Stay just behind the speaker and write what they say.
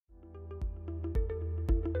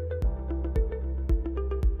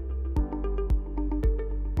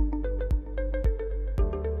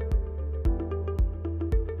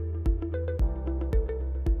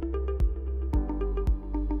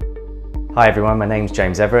Hi everyone, my name's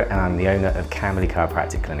James Everett and I'm the owner of Camberley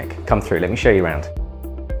Chiropractic Clinic. Come through, let me show you around.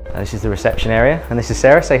 This is the reception area and this is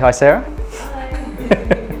Sarah. Say hi, Sarah.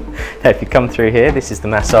 Hi. If you come through here, this is the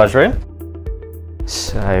massage room.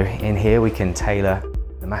 So in here we can tailor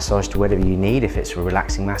the massage to whatever you need, if it's a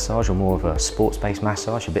relaxing massage or more of a sports-based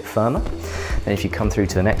massage, a bit firmer. Then if you come through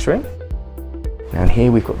to the next room, down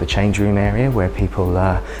here we've got the change room area where people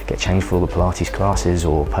get changed for all the Pilates classes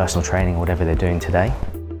or personal training or whatever they're doing today.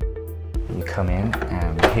 You come in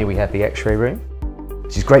and here we have the x-ray room,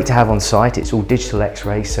 which is great to have on site. It's all digital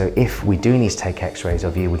x-rays, so if we do need to take x-rays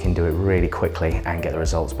of you, we can do it really quickly and get the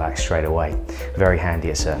results back straight away. Very handy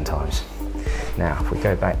at certain times. Now, if we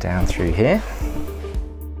go back down through here,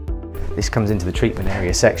 this comes into the treatment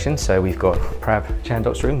area section. So we've got Prab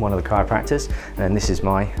Chandok's room, one of the chiropractors, and then this is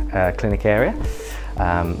my clinic area,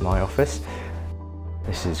 my office.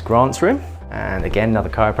 This is Grant's room, and again, another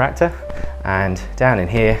chiropractor. And down in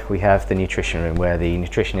here, we have the nutrition room where the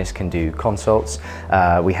nutritionist can do consults.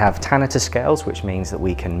 We have Tanner scales, which means that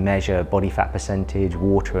we can measure body fat percentage,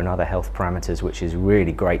 water and other health parameters, which is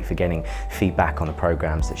really great for getting feedback on the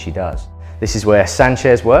programs that she does. This is where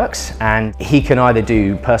Sanchez works, and he can either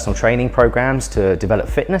do personal training programs to develop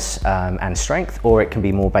fitness and strength, or it can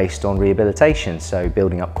be more based on rehabilitation, so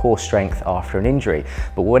building up core strength after an injury.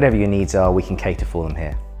 But whatever your needs are, we can cater for them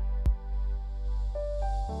here.